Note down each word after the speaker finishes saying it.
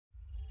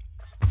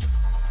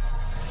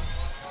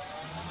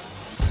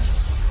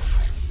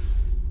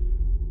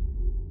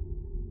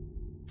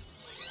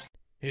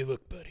Hey,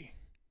 look, buddy.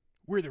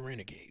 We're the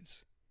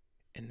Renegades,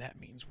 and that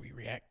means we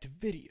react to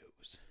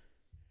videos.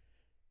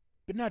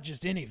 But not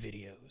just any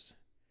videos.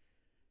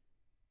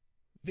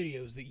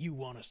 Videos that you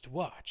want us to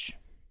watch.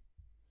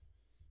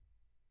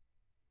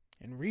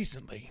 And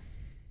recently,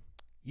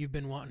 you've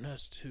been wanting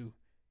us to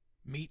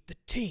meet the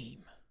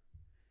team.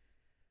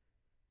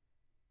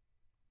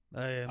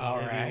 I am All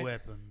heavy right.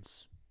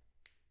 weapons.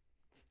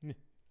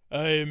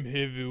 I am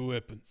heavy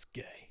weapons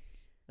guy.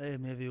 I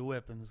am heavy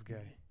weapons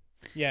guy.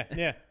 Yeah.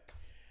 Yeah.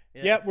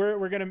 Yeah,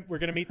 we're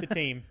gonna meet the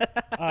team.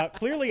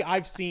 Clearly,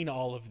 I've seen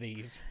all of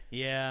these.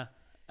 Yeah.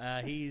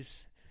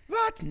 He's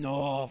What?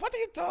 No. What are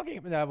you talking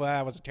about? Well,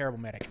 that was a terrible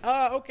medic.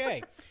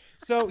 Okay.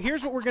 So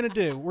here's what we're gonna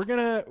do. We're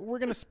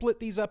gonna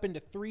split these up into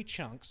 3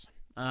 chunks,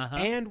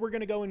 and we're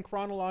gonna go in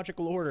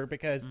chronological order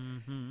because,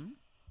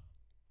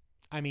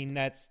 I mean,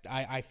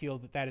 I feel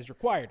that is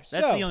required. That's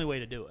so, the only way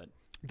to do it.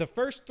 The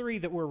first 3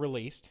 that were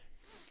released: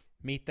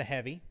 meet the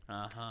heavy,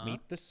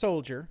 meet the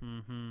soldier,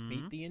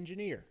 meet the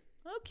engineer.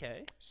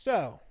 Okay.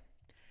 So,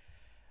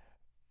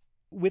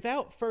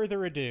 without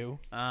further ado,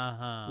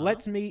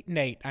 let's meet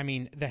Nate. I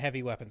mean, the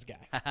heavy weapons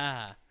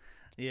guy.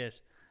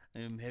 Yes. I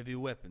am heavy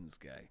weapons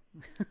guy.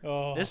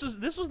 Oh. This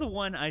was the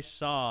one I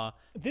saw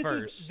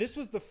first. This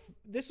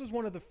was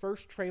one of the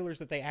first trailers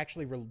that they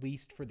actually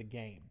released for the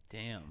game.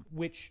 Damn.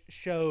 Which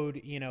showed,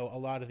 a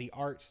lot of the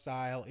art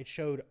style. It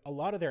showed a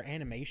lot of their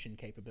animation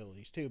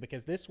capabilities too,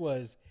 because this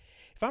was,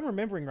 if I'm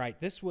remembering right,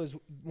 this was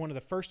one of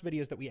the first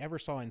videos that we ever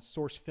saw in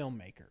Source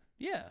Filmmaker.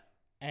 Yeah.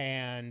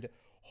 And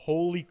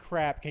holy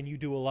crap, can you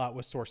do a lot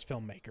with Source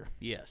Filmmaker?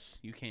 Yes,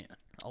 you can.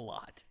 A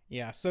lot.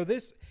 Yeah, so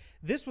this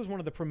was one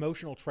of the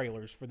promotional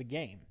trailers for the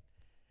game.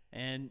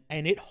 And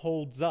it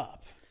holds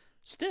up.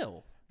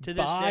 Still, to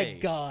this By day.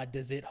 God,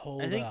 does it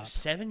hold up. I think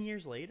 7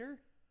 years later?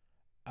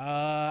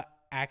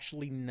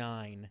 Actually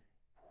 9.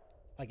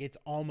 Like, it's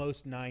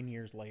almost 9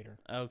 years later.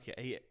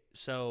 Okay,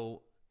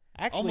 so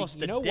Actually, almost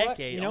you a know decade. what?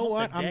 You know almost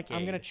what? a I'm decade.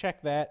 going to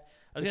check that.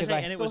 I was going to say,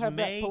 and it still was have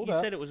that May. pulled You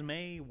up. said it was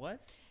May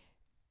what?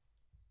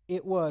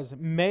 It was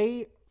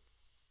May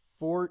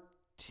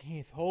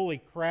 14th. Holy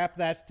crap,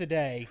 that's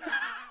today.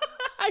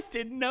 I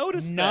didn't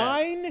notice that.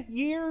 9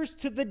 years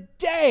to the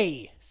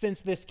day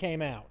since this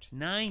came out.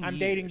 9 years. I'm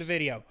dating the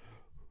video.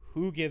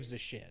 Who gives a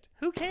shit?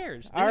 Who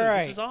cares? Dude, All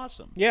right. This is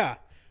awesome. Yeah.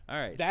 All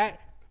right.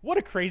 What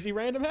a crazy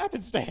random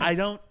happenstance.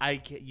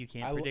 You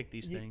can't predict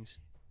these things.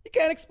 You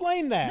can't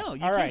explain that. No,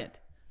 you All can't. right.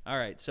 All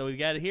right, so we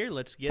got it here.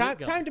 Let's get it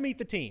going. Time to meet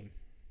the team.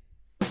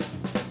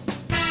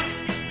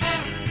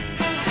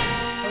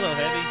 Hello,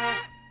 Heavy.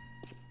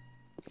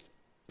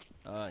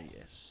 Ah,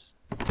 yes.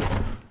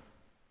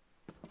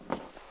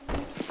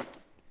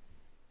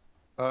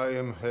 I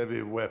am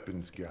heavy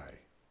weapons guy.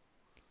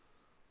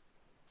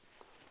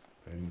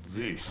 And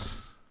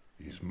this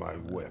is my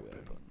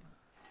weapon.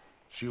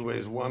 She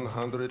weighs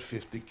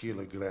 150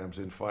 kilograms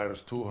and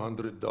fires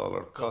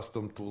 $200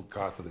 custom tool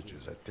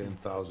cartridges at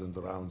 10,000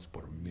 rounds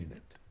per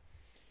minute.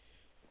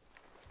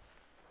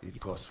 It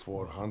costs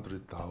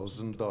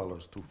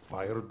 $400,000 to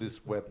fire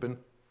this weapon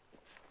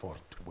for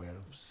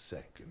 12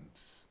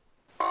 seconds.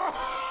 So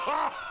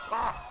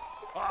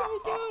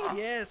good.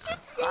 Yes.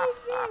 So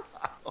good.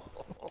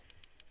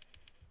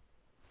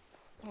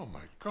 Oh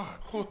my God,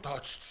 who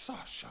touched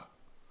Sasha?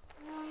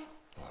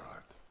 All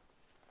right.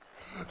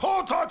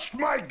 Who touched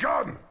my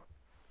gun?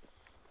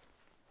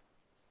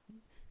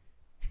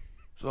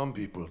 Some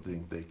people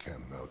think they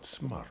can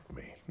outsmart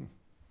me.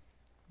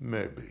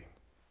 Maybe.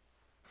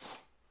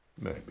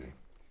 Maybe.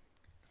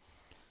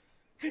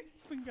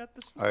 We got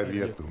this. I've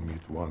yet to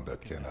meet one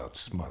that can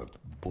outsmart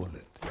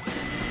Bullet.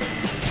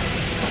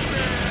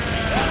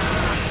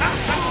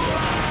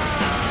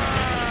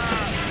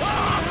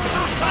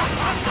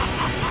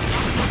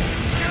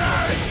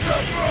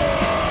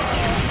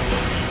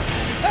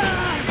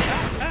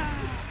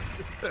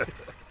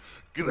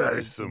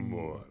 Cry some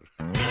more.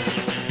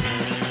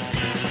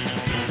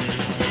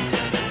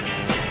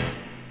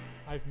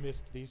 I've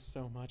missed these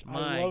so much.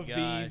 My I love gosh.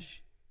 these.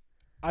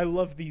 I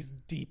love these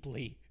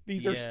deeply.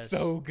 These are Yes.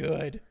 so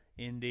good.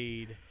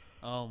 Indeed.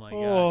 Oh my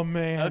god. Oh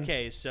man.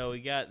 Okay, so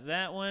we got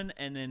that one,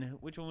 and then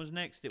which one was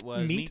next? It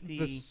was Meet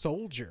the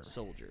soldier.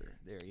 soldier.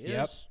 There he is.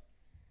 Yep.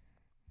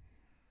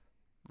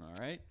 All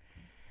right.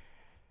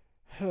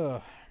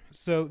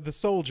 So the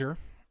soldier,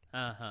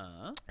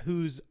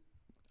 Whose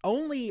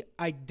only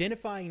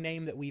identifying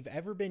name that we've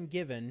ever been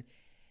given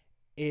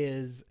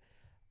is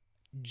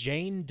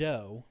Jane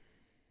Doe.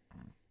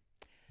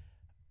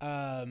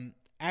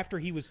 After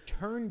he was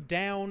turned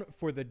down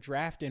for the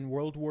draft in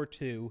World War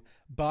II,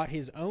 bought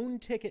his own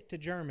ticket to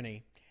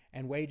Germany,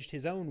 and waged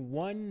his own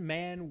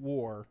one-man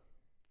war,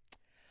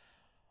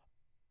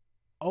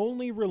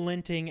 only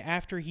relenting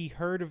after he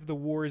heard of the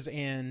war's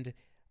end,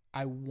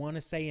 I want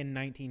to say in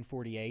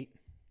 1948,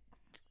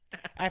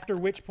 after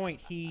which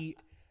point he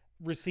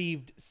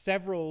received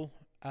several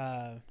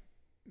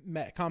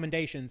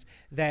commendations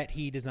that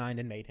he designed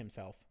and made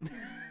himself.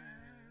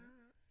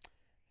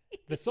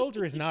 The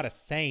soldier is not a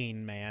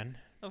sane man.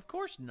 Of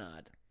course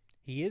not.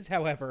 He is,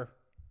 however,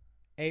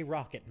 a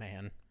rocket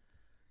man.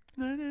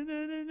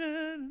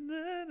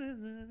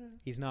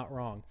 He's not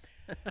wrong.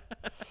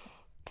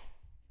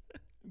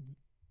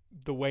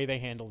 The way they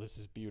handle this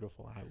is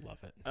beautiful. I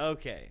love it.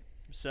 Okay,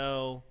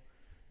 so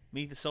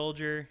meet the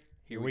soldier.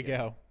 Here we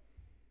go.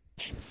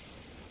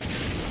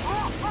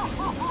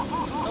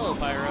 Hello,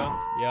 Pyro.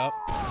 Yep.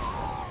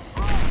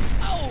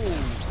 Oh!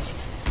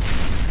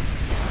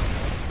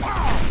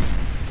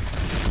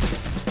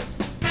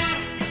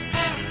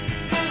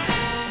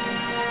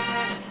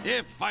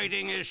 If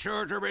fighting is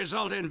sure to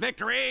result in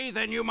victory,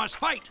 then you must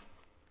fight.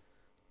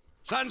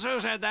 Sun Tzu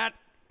said that,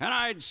 and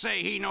I'd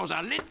say he knows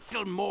a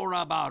little more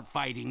about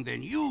fighting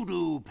than you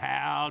do,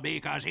 pal,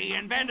 because he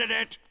invented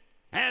it.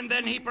 And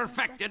then he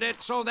perfected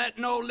it so that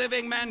no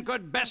living man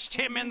could best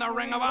him in the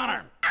Ring of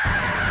Honor.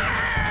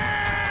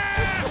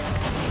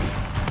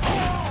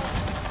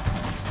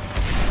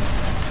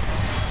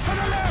 To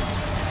the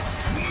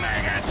left!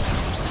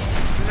 Maggots!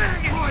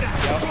 Maggots!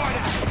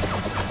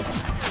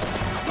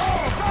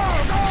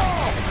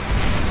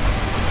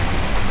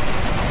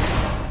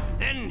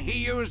 Then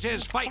he used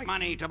his fight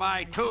money to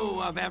buy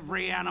 2 of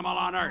every animal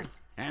on Earth.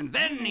 And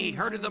then he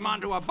herded them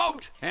onto a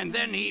boat, and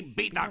then he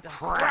beat the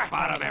crap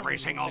out of every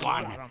single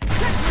one. Check me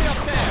up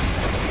there!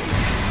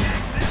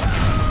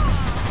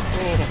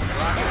 Oh,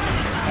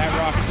 that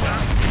rocket.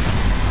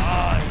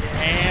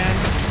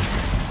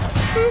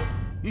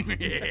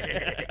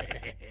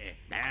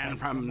 And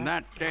from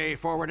that day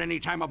forward,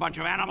 anytime a bunch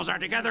of animals are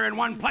together in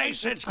one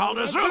place, it's called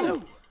a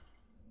zoo.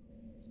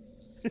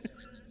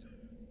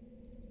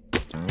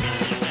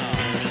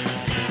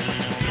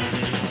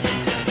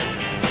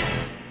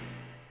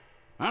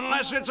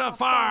 Unless it's a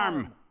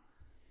farm.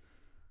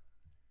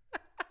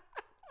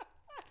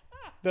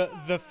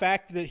 The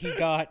fact that he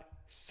got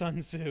Sun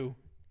Tzu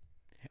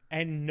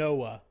and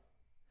Noah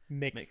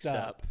mixed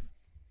up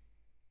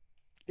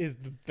is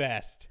the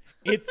best.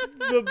 It's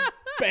the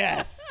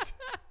best.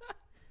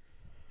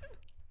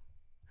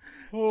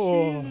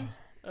 Oh. Jesus.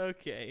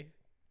 Okay.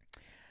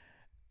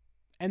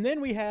 And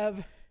then we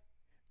have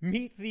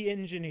Meet the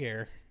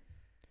Engineer.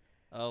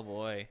 Oh,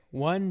 boy.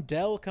 One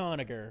Del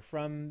Conager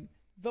from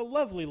the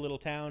lovely little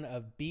town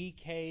of Bee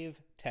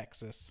Cave,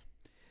 Texas,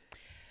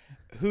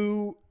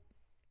 who,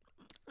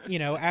 you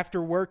know,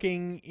 after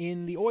working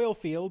in the oil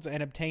fields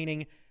and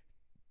obtaining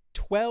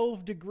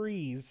 12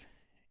 degrees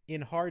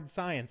in hard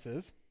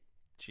sciences,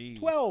 Jeez.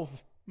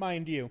 12,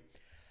 mind you.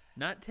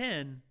 Not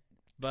 10,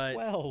 but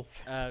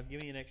 12.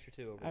 Give me an extra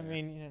 2 over there. I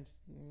mean,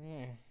 you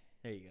know,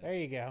 there you go. there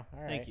you go.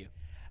 All right. Thank you.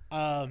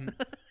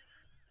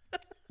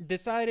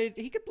 Decided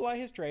he could ply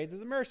his trades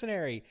as a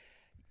mercenary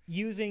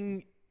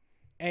using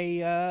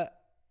a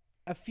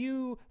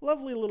few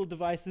lovely little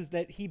devices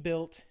that he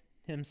built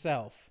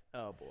himself.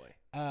 Oh, boy.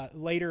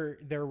 Later,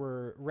 there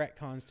were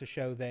retcons to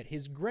show that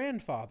his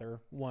grandfather,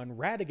 one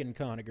Radigan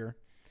Conager,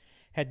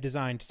 had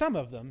designed some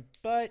of them,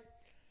 but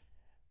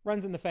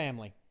runs in the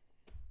family.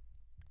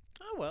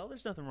 Oh, well,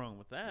 there's nothing wrong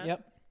with that.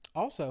 Yep.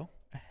 Also,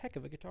 a heck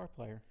of a guitar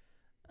player.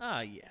 Ah,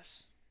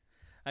 yes.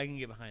 I can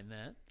get behind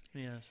that.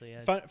 Yeah, so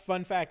yeah.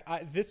 Fun fact,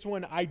 this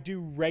one I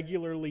do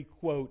regularly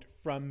quote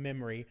from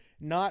memory,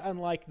 not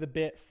unlike the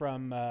bit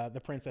from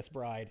The Princess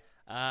Bride.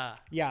 Ah.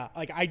 Yeah,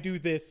 like I do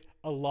this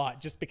a lot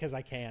just because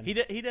I can.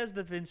 He does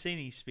the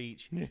Vincini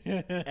speech.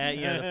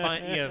 Vincini's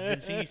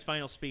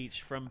final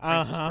speech from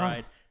Princess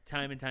Bride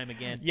time and time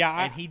again.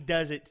 Yeah. And he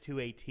does it to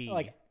a T.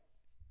 Like,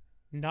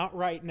 not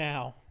right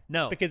now.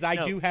 No. Because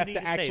I do have you to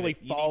need save actually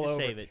it. You fall need to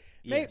over. save it.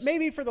 Yes.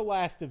 Maybe for the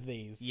last of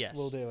these, yes.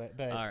 we'll do it.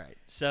 But all right.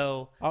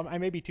 So I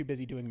may be too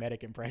busy doing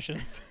medic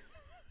impressions.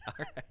 all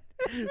right.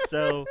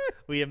 So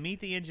we have Meet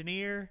the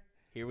Engineer.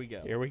 Here we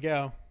go. Here we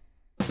go.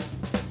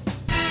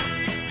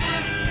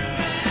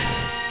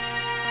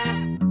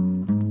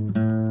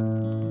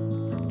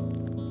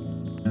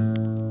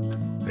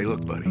 Hey,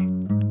 look, buddy.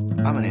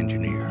 I'm an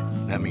engineer.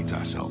 That means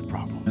I solve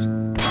problems.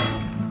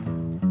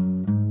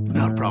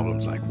 Not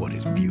problems like what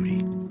is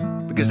beauty,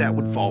 because that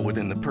would fall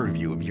within the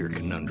purview of your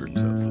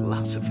conundrums of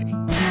philosophy.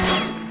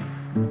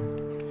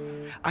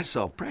 I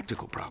solve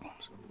practical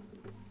problems.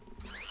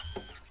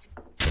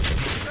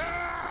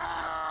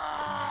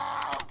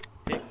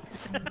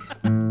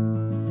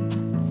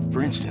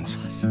 For instance,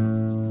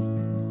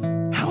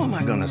 how am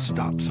I gonna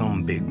stop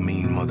some big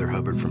mean Mother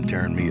Hubbard from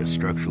tearing me a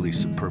structurally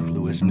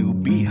superfluous new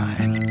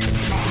behind?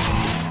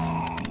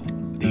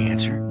 The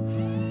answer?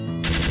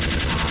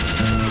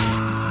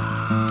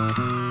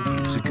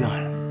 Use a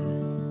gun.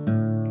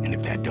 And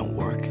if that don't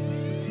work,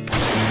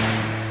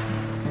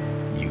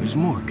 use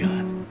more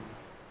gun.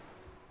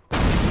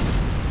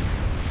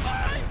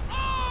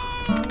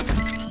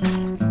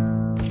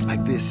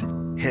 Like this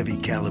heavy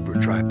caliber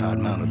tripod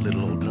mounted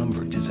little old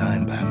number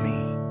designed by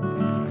me.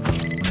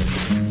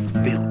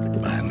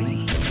 Built by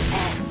me.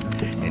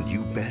 And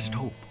you best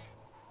hope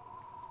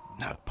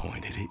not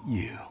pointed at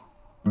you.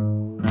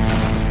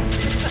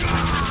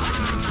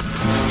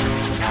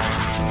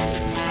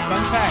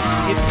 Fun fact,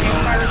 his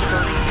campfire is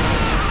burning.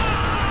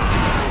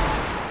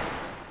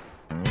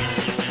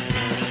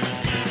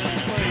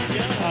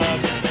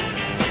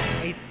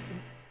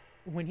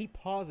 When he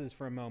pauses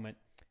for a moment,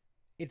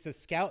 It's a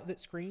scout that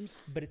screams,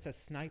 but it's a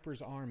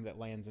sniper's arm that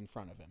lands in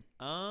front of him.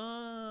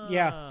 Oh.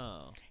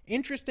 Yeah.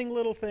 Interesting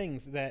little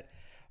things that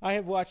I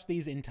have watched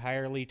these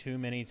entirely too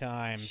many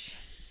times.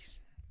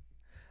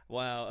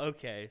 Wow,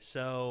 okay,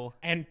 so...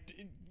 And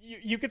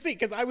you could see,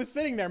 because I was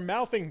sitting there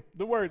mouthing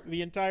the words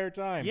the entire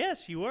time.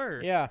 Yes, you were.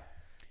 Yeah.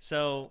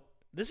 So,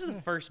 this is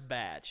the first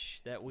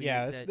batch that we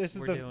Yeah, this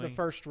is the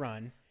first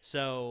run.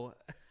 So,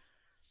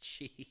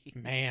 gee.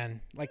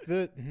 Man, like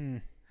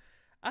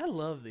I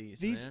love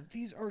these, man.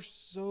 These are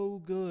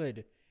so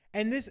good.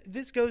 And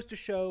this goes to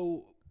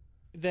show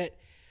that,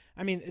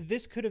 I mean,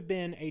 this could have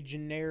been a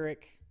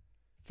generic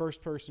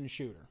first-person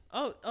shooter.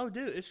 Oh,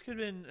 dude, this could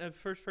have been a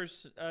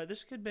first-person...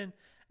 this could have been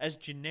as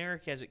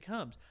generic as it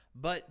comes,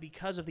 but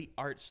because of the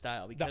art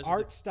style. Because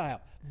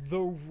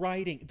the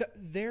writing,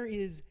 there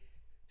is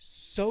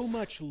so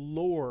much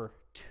lore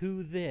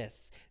to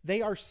this.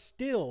 They are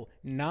still,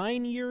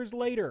 9 years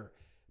later,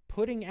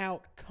 putting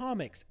out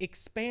comics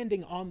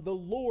expanding on the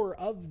lore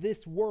of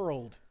this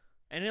world.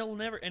 And it'll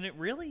never, and it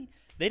really,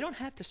 they don't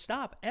have to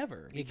stop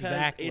ever. Because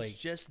exactly. It's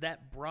just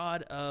that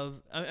broad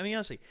of, I mean,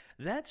 honestly,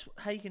 that's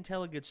how you can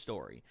tell a good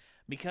story.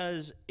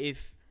 Because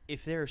if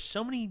there are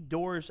so many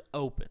doors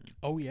open.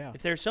 Oh, yeah.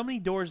 If there are so many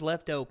doors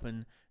left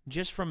open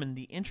just from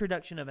the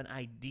introduction of an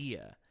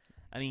idea,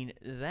 I mean,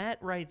 that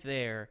right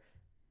there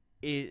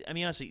is, I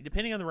mean, honestly,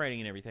 depending on the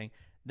writing and everything,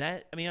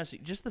 that, I mean, honestly,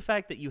 just the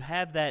fact that you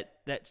have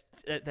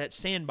that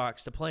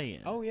sandbox to play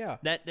in. Oh, yeah.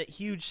 That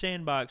huge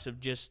sandbox of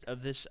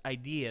this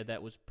idea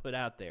that was put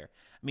out there.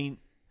 I mean,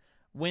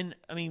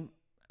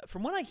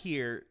 from what I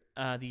hear,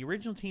 the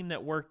original team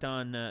that worked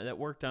on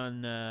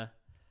the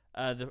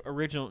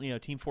original,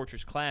 Team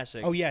Fortress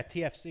Classic. Oh yeah,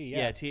 TFC.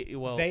 Yeah.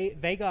 Well,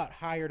 they got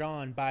hired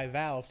on by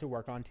Valve to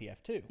work on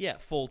TF2. Yeah,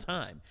 full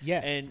time.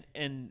 Yes.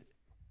 And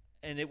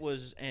it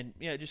was, and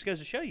it just goes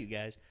to show you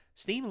guys,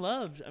 Steam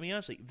loves. I mean,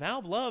 honestly,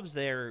 Valve loves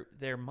their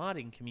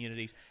modding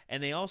communities,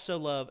 and they also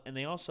love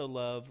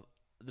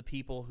the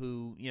people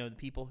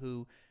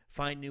who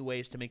find new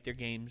ways to make their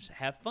games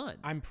have fun.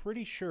 I'm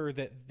pretty sure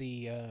that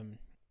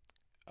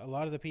a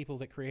lot of the people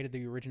that created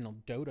the original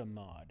Dota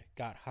mod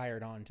got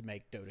hired on to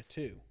make Dota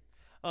 2.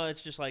 Oh,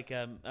 it's just like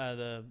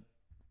the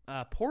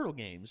Portal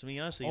games. I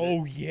mean, honestly.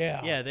 Oh,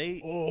 yeah. Yeah,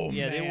 they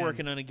were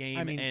working on a game,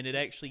 I mean, and it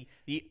actually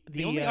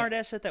the only art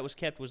asset that was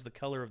kept was the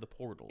color of the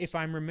portals. If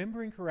I'm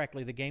remembering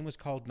correctly, the game was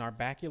called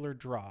Narbacular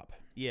Drop.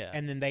 Yeah.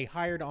 And then they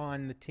hired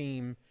on the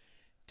team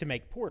to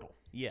make Portal.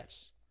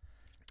 Yes.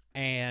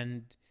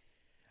 And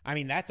I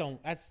mean, that's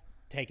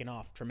taken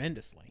off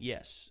tremendously.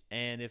 Yes,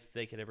 and if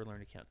they could ever learn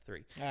to count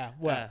 3.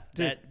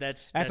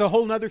 That's a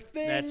whole nother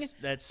thing.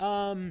 That's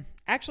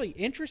actually,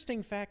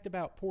 interesting fact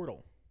about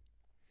Portal.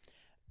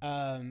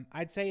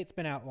 I'd say it's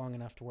been out long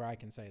enough to where I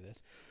can say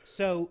this.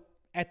 So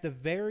at the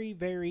very,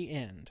 very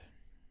end,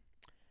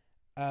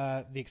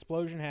 the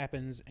explosion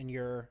happens and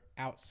you're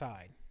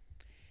outside,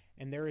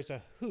 and there is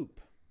a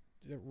hoop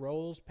that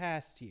rolls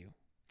past you.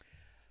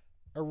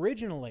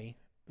 Originally,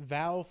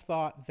 Valve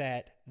thought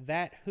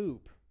that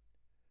hoop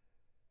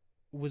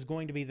was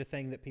going to be the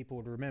thing that people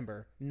would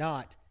remember,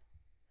 not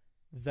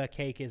the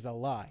cake is a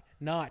lie,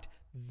 not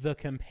the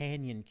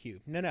companion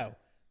cube. No.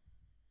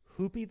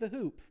 Hoopy the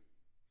Hoop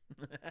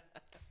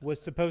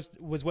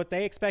was what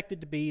they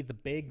expected to be the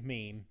big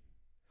meme.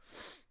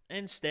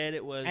 Instead,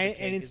 it was the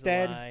cake is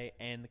a lie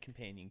and the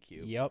companion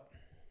cube. Yep.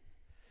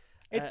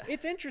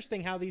 It's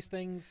interesting how these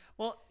things.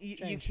 Well,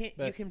 you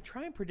can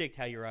try and predict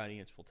how your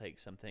audience will take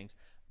some things,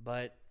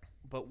 but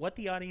what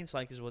the audience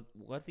likes is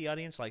what the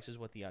audience likes is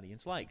what the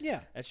audience likes.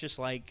 Yeah, it's just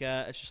like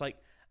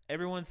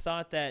everyone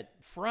thought that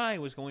Fry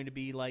was going to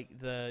be like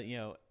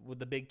with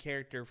the big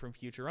character from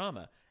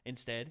Futurama.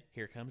 Instead,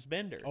 here comes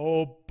Bender.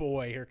 Oh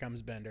boy, here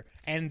comes Bender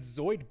and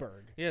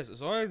Zoidberg. Yes,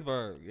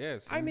 Zoidberg.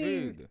 Yes, I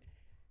indeed.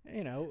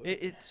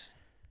 mean,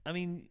 I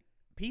mean,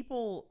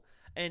 people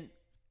and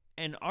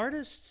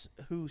artists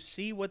who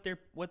see what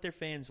their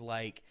fans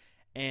like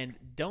and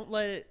don't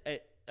let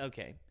it.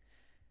 Okay.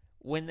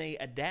 When they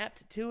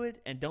adapt to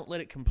it and don't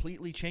let it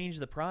completely change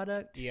the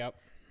product, yep,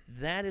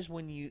 that's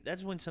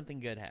when something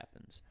good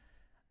happens.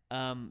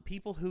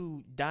 People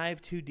who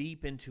dive too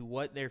deep into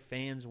what their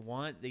fans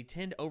want, they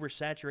tend to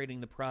oversaturating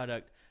the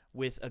product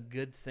with a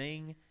good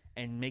thing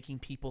and making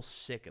people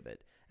sick of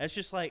it. That's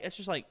just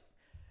like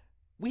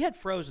we had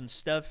Frozen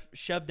stuff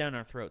shoved down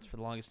our throats for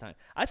the longest time.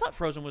 I thought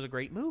Frozen was a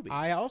great movie.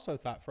 I also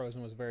thought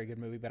Frozen was a very good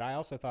movie, but I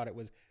also thought it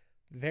was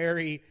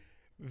very,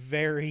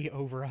 very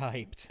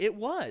overhyped. It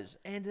was,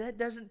 and that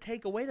doesn't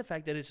take away the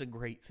fact that it's a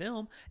great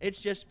film. It's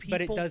just people,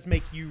 but it does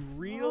make you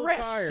real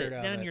tired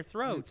of down it your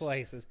throat in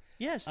places.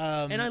 Yes,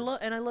 and I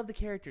love the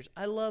characters.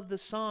 I love the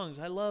songs.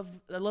 I love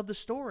the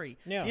story.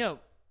 Yeah.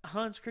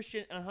 Hans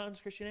Christian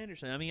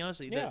Andersen. I mean,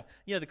 honestly,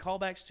 yeah. The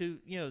callbacks to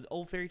the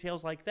old fairy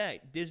tales like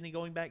that, Disney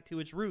going back to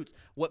its roots,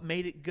 what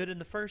made it good in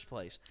the first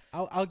place.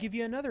 I'll give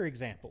you another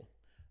example.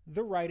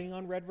 The writing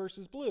on Red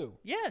versus Blue.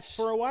 Yes.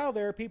 For a while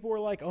there, people were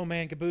like, "Oh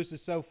man, Caboose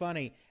is so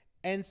funny,"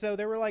 and so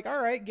they were like,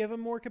 "All right, give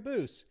him more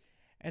Caboose,"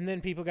 and then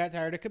people got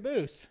tired of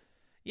Caboose.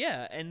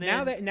 Yeah, and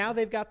then now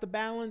they've got the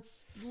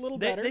balance a little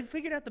better. They've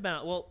figured out the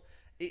balance. Well,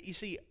 you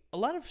see, a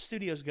lot of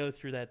studios go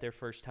through that their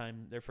first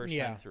time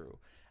through.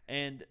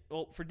 And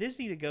well, for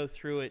Disney to go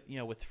through it,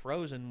 with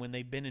Frozen when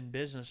they've been in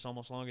business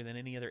almost longer than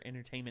any other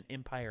entertainment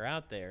empire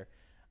out there,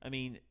 I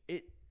mean,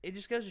 it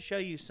just goes to show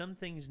you some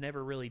things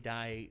never really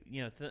die.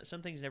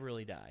 Some things never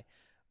really die.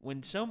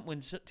 When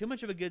too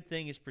much of a good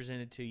thing is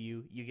presented to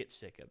you, you get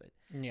sick of it.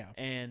 Yeah.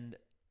 And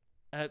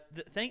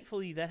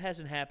thankfully, that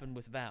hasn't happened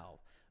with Valve.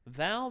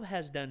 Valve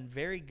has done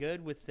very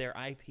good with their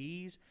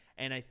IPs,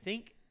 and I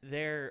think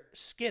they're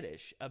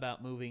skittish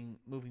about moving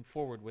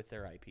forward with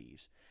their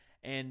IPs.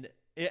 And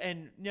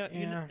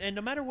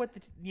no matter what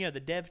the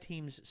dev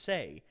teams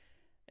say,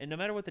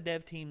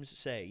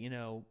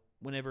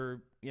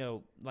 whenever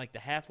like the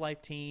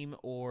Half-Life team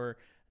or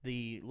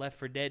the Left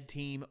 4 Dead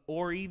team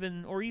or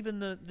even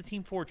the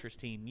Team Fortress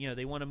team,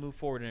 they want to move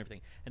forward and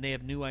everything, and they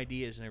have new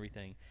ideas and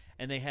everything,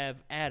 and they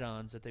have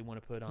add-ons that they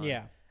want to put on.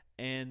 Yeah.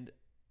 And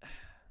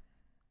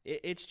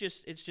it's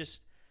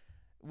just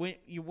when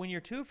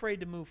you're too afraid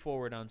to move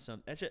forward on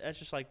something, that's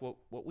just like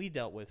what we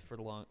dealt with for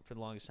the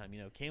longest time.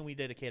 Can we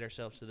dedicate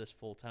ourselves to this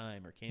full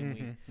time, or can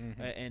we?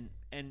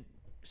 And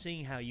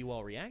seeing how you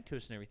all react to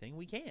us and everything,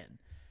 we can.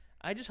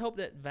 I just hope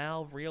that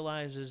Valve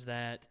realizes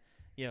that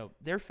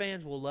their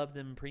fans will love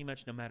them pretty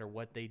much no matter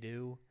what they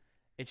do.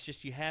 It's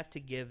just you have to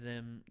give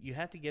them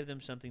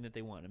something that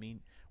they want. I mean,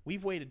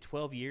 we've waited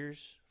 12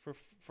 years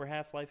for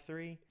Half-Life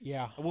 3.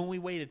 Yeah. When we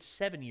waited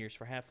 7 years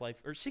for Half-Life,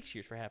 or 6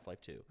 years for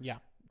Half-Life 2. Yeah.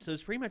 So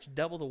it's pretty much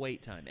double the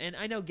wait time. And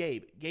I know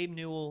Gabe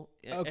Newell.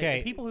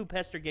 Okay. People who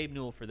pester Gabe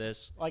Newell for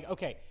this.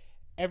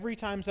 Every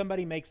time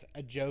somebody makes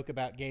a joke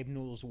about Gabe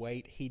Newell's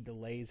wait, he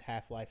delays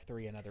Half-Life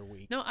 3 another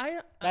week. No,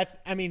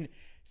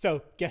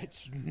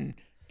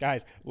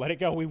 guys, let it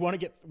go.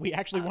 We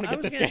actually want to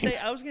get this game.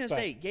 I was going to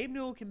say, Gabe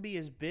Newell can be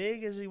as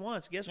big as he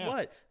wants. Guess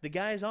what? The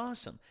guy is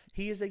awesome.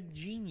 He is a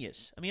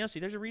genius. I mean,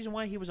 honestly, there's a reason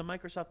why he was a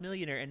Microsoft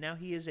millionaire, and now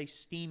he is a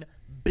Steam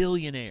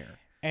billionaire.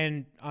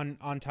 And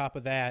on top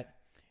of that,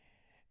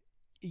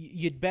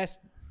 you'd best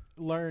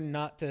learn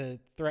not to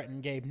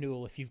threaten Gabe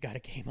Newell if you've got a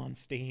game on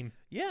Steam.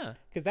 Yeah.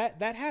 Because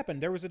that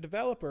happened. There was a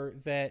developer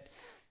that,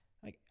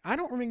 I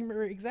don't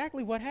remember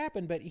exactly what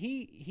happened, but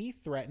he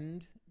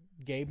threatened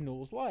Gabe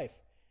Newell's life.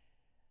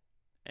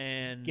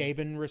 And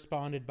Gaben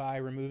responded by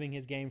removing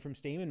his game from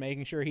Steam and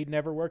making sure he'd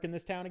never work in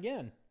this town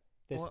again.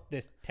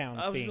 This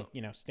town being,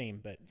 Steam,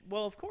 but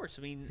well, of course.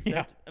 I mean,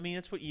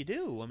 that's what you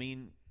do. I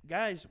mean,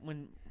 guys,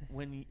 when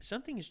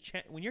something is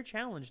when you're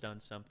challenged on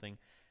something,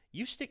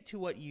 you stick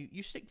to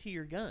you stick to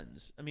your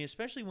guns. I mean,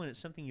 especially when it's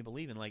something you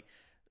believe in. Like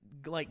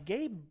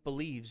Gabe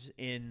believes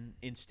in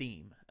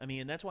Steam. I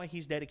mean, and that's why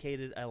he's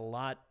dedicated a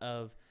lot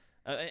of.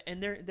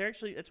 And they're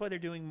actually, that's why they're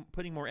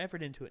putting more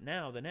effort into it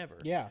now than ever.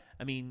 Yeah.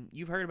 I mean,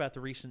 you've heard about the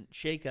recent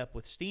shakeup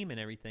with Steam and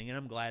everything, and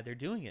I'm glad they're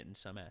doing it in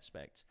some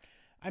aspects.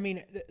 I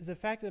mean, the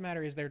fact of the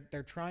matter is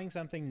they're trying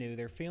something new.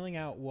 They're feeling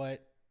out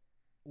what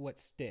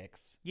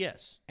sticks.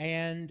 Yes.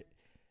 And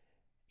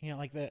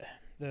like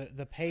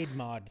the paid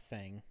mod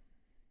thing.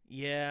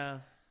 Yeah.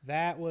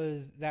 That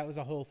was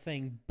a whole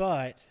thing,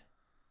 but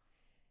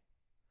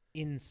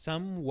in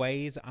some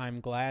ways I'm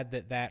glad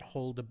that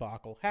whole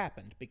debacle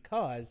happened,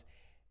 because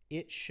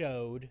it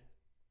showed,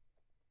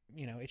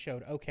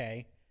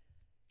 okay,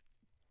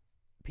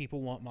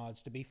 people want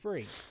mods to be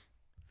free.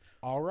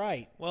 All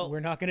right, well, we're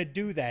not going to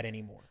do that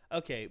anymore.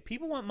 Okay,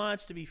 people want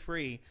mods to be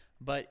free,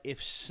 but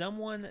if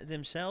someone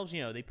themselves,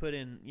 they put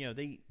in,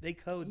 they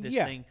code this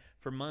thing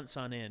for months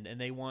on end,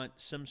 and they want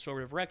some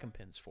sort of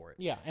recompense for it.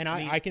 Yeah, and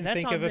I can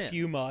think of a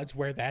few mods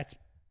where that's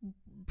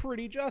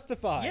pretty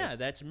justified. Yeah,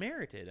 that's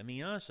merited. I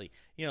mean, honestly,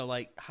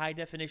 like high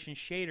definition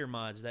shader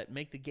mods that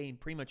make the game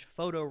pretty much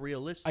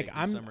photorealistic. Like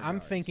I'm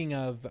thinking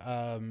of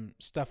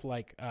stuff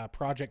like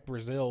Project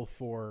Brazil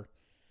for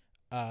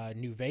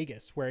New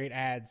Vegas, where it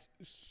adds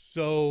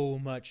so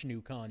much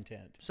new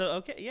content. So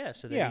okay, yeah,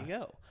 so there you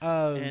go.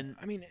 And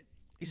I mean,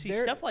 you see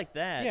stuff like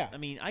that. Yeah. I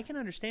mean, I can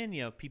understand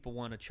people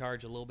want to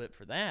charge a little bit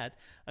for that.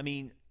 I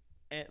mean,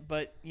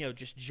 but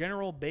just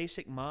general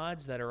basic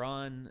mods that are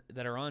on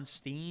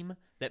Steam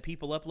that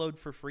people upload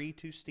for free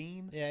to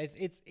Steam. Yeah,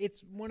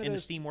 it's one of those in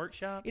the Steam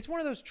Workshop. It's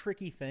one of those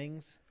tricky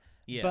things.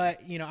 Yeah.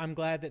 But I'm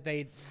glad that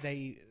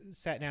they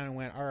sat down and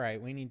went, all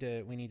right, we need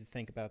to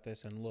think about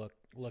this and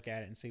look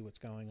at it and see what's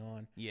going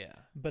on. Yeah.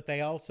 But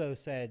they also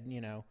said,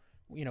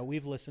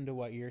 we've listened to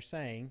what you're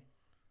saying,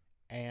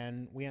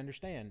 and we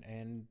understand,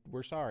 and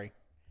we're sorry.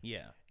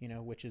 Yeah.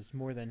 Which is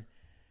more than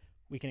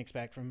we can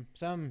expect from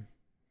some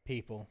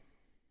people.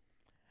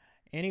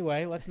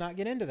 Anyway, let's not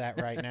get into that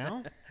right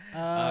now.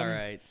 All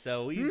right.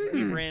 So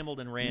we've rambled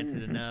and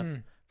ranted enough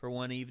for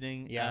one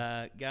evening.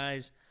 Yeah.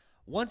 Guys,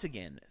 once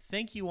again,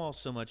 thank you all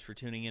so much for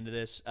tuning into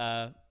this.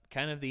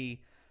 Kind of the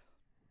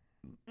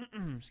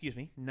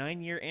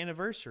 9-year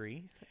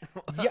anniversary.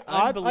 Yeah,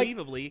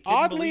 unbelievably.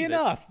 Oddly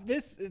enough,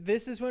 this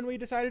is when we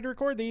decided to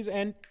record these,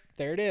 and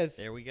there it is.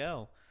 There we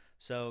go.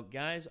 So,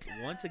 guys,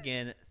 once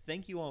again,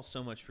 thank you all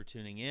so much for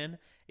tuning in.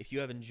 If you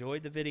have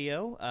enjoyed the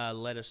video,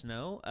 let us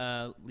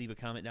know. Leave a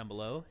comment down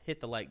below.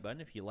 Hit the like button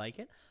if you like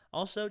it.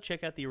 Also,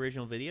 check out the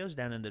original videos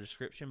down in the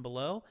description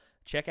below.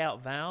 Check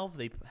out Valve.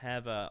 They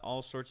have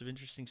all sorts of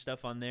interesting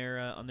stuff on their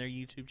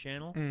YouTube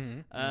channel.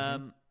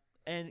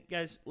 And,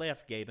 guys, lay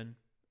off Gaben,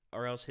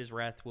 or else his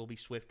wrath will be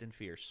swift and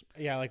fierce.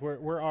 Yeah, like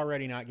we're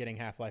already not getting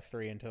Half-Life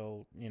 3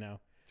 until,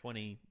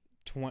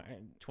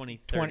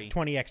 2030.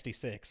 20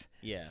 XT6.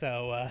 Yeah.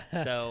 So,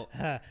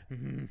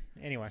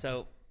 anyway.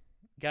 So,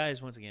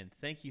 guys, once again,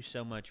 thank you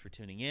so much for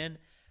tuning in.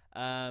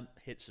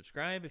 Hit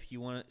subscribe if you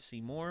want to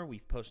see more. We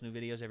post new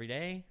videos every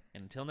day.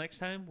 And until next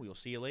time, we will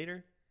see you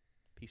later.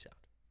 Peace out.